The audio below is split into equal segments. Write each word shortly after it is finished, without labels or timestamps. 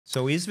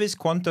So is this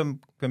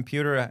quantum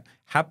computer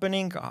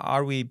happening?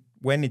 Are we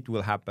when it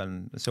will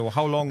happen? So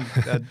how long?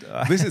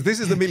 This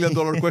is the $1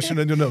 million question,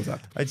 and you know that.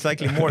 It's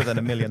likely more than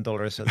 $1 million,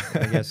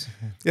 I guess.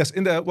 Yes.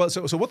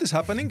 So what is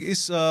happening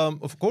is,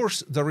 of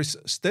course, there is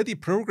steady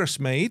progress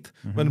made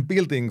when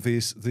building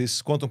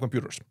these quantum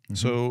computers.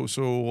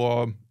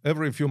 So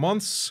every few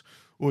months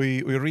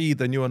we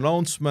read a new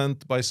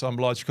announcement by some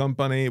large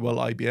company. Well,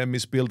 IBM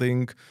is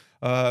building.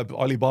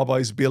 Alibaba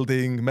is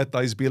building, Meta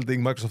is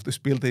building, Microsoft is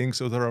building.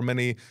 So there are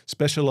many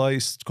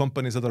specialized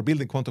companies that are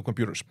building quantum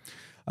computers,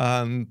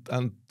 and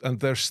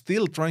they're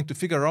still trying to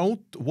figure out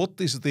what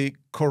is the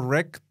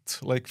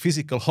correct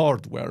physical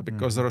hardware,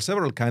 because there are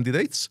several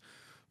candidates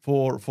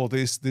for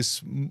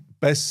this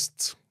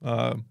best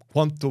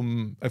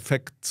quantum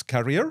effect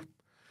carrier.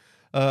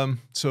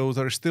 So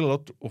there is still a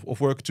lot of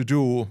work to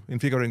do in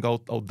figuring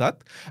out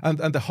that,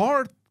 and the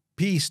hard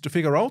piece to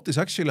figure out is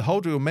actually how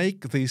do you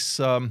make this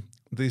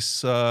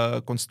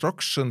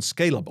construction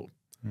scalable.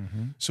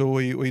 So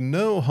we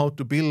know how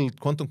to build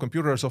quantum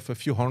computers of a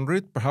few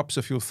hundred, perhaps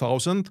a few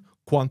thousand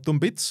quantum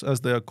bits,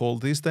 as they are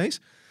called these days,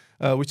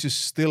 which is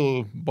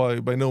still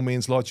by no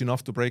means large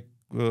enough to break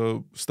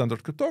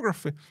standard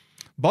cryptography.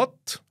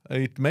 But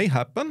it may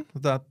happen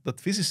that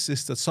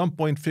physicists at some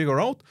point figure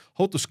out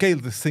how to scale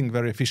this thing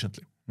very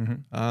efficiently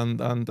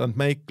and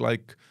make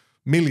like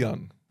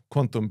million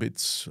quantum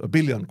bits, a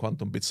billion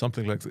quantum bits,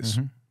 something like this.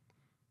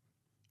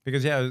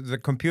 Because the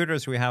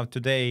computers we have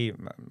today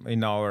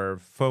in our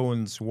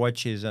phones,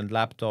 watches, and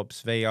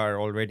laptops, they are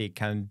already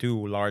can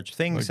do large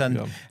things,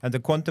 and the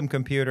quantum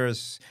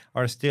computers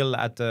are still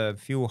at a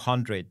few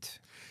hundred.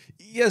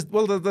 Yes,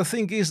 well, the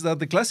thing is that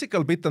the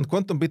classical bit and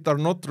quantum bit are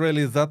not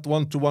really that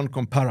one-to-one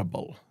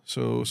comparable.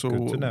 So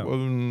good to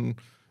know.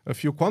 A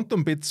few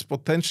quantum bits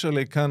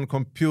potentially can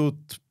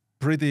compute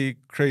pretty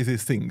crazy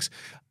things.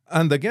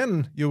 And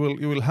again, you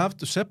will have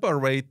to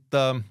separate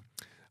the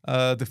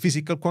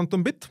physical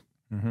quantum bit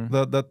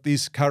that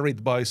is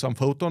carried by some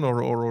photon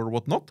or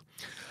whatnot,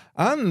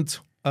 and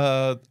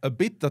a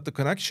bit that you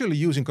can actually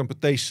use in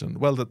computation.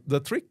 Well, the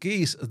trick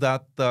is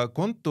that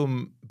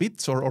quantum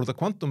bits or the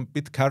quantum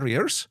bit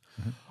carriers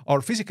are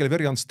physically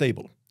very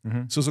unstable.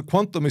 So the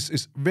quantum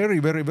is very,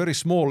 very, very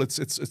small.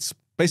 It's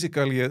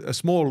basically a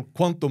small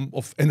quantum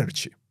of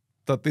energy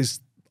that is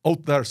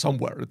out there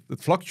somewhere. It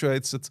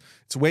fluctuates,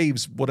 it's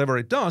waves, whatever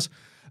it does.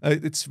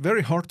 It's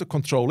very hard to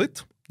control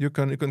it. You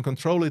can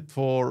control it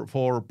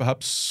for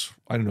perhaps,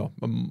 I don't know,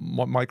 a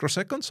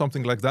microsecond,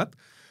 something like that.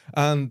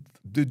 And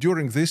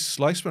during this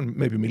lifespan,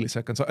 maybe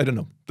milliseconds, I don't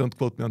know, don't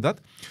quote me on that.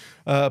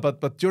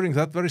 But during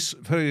that very,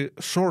 very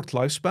short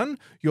lifespan,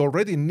 you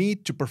already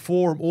need to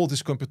perform all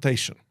this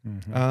computation.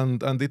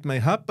 And it may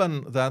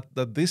happen that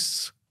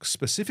this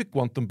specific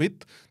quantum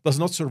bit does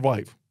not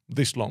survive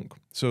this long.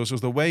 So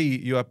the way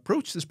you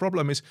approach this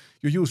problem is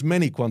you use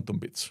many quantum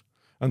bits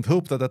and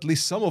hope that at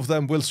least some of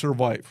them will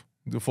survive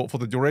for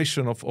the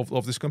duration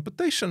of this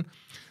computation.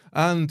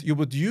 And you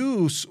would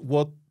use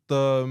what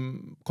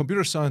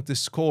computer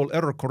scientists call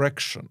error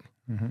correction.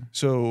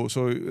 So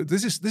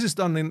this is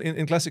done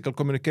in classical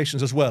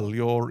communications as well.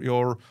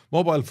 Your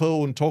mobile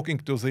phone talking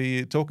to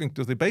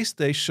the base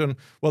station.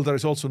 Well, there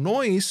is also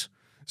noise.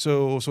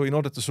 So in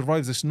order to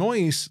survive this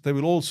noise, they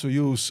will also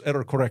use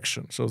error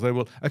correction. So they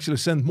will actually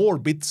send more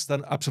bits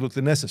than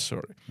absolutely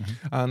necessary.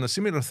 And a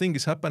similar thing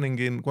is happening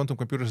in quantum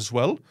computers as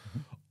well,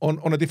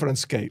 on a different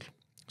scale.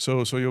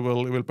 So you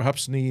will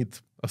perhaps need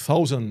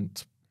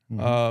 1,000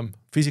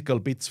 physical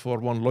bits for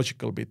one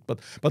logical bit,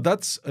 but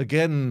that's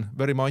again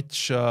very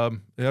much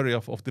area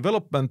of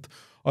development.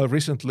 I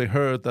recently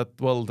heard that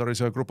there is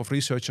a group of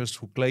researchers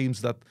who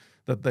claims that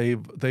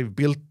they've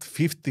built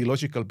 50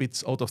 logical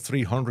bits out of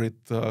 300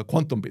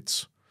 quantum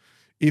bits.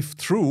 If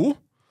true,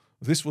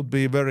 this would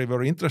be very,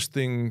 very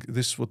interesting.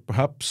 This would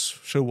perhaps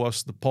show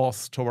us the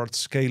path towards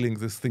scaling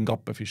this thing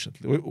up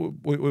efficiently.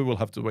 We will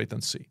have to wait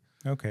and see.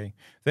 Okay,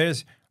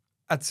 there's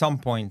at some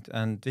point,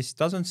 and this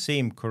doesn't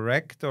seem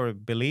correct or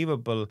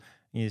believable,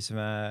 is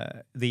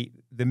the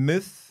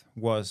myth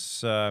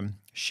was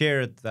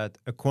shared that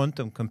a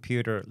quantum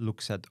computer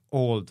looks at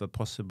all the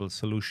possible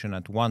solution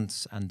at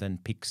once and then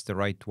picks the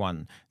right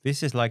one.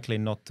 This is likely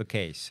not the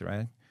case,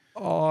 right?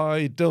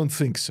 I don't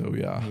think so,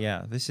 yeah.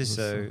 Yeah, this is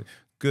a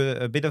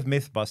bit of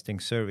myth-busting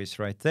service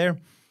right there.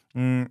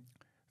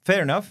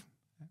 Fair enough.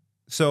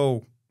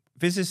 So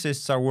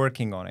physicists are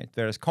working on it.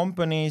 There's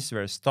companies,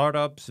 there's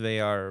startups,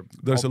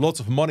 there's a lot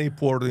of money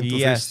poured into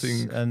this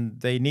thing. And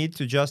they need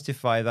to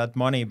justify that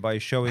money by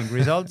showing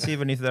results,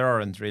 even if there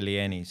aren't really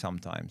any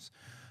sometimes.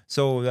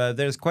 So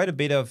there's quite a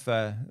bit of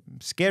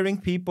scaring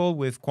people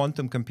with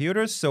quantum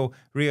computers. So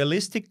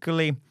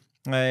realistically,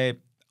 I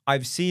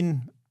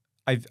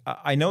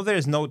know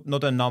there's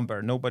not a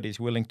number. Nobody's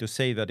willing to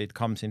say that it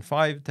comes in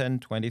 5, 10,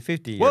 20,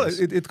 50 years. Well,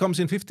 it comes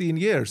in 15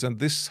 years, and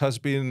this has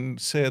been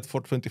said for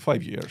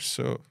 25 years.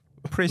 So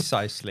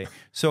precisely.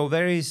 So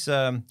there is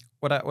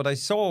what I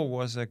saw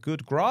was a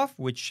good graph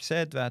which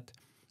said that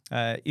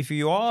if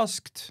you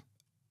asked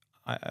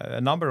a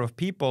number of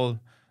people,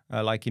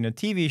 like in a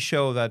TV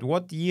show, that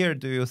what year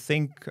do you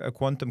think a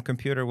quantum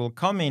computer will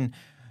come in,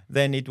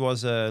 then it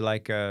was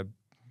like a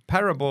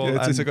parable.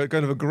 Yeah, it's a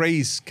kind of a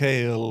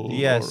grayscale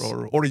Yes.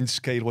 or orange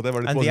scale, whatever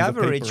it was. And the in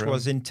average paper,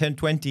 was in 10,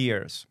 20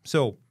 years.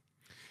 So,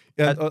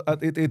 and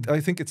I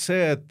think it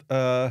said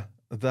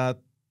that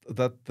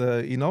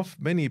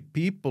many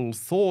people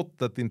thought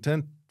that in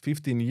 10,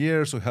 15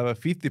 years we have a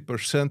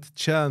 50%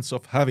 chance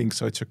of having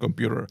such a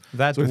computer.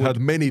 So it had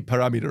many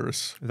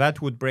parameters.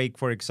 That would break,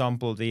 for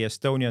example, the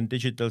Estonian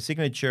digital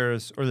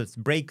signatures, or let's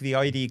break the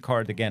ID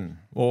card again.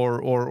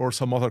 Or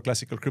some other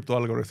classical crypto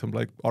algorithm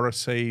like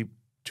RSA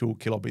 2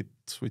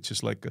 kilobits, which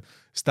is like a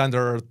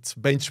standard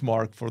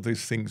benchmark for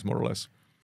these things, more or less.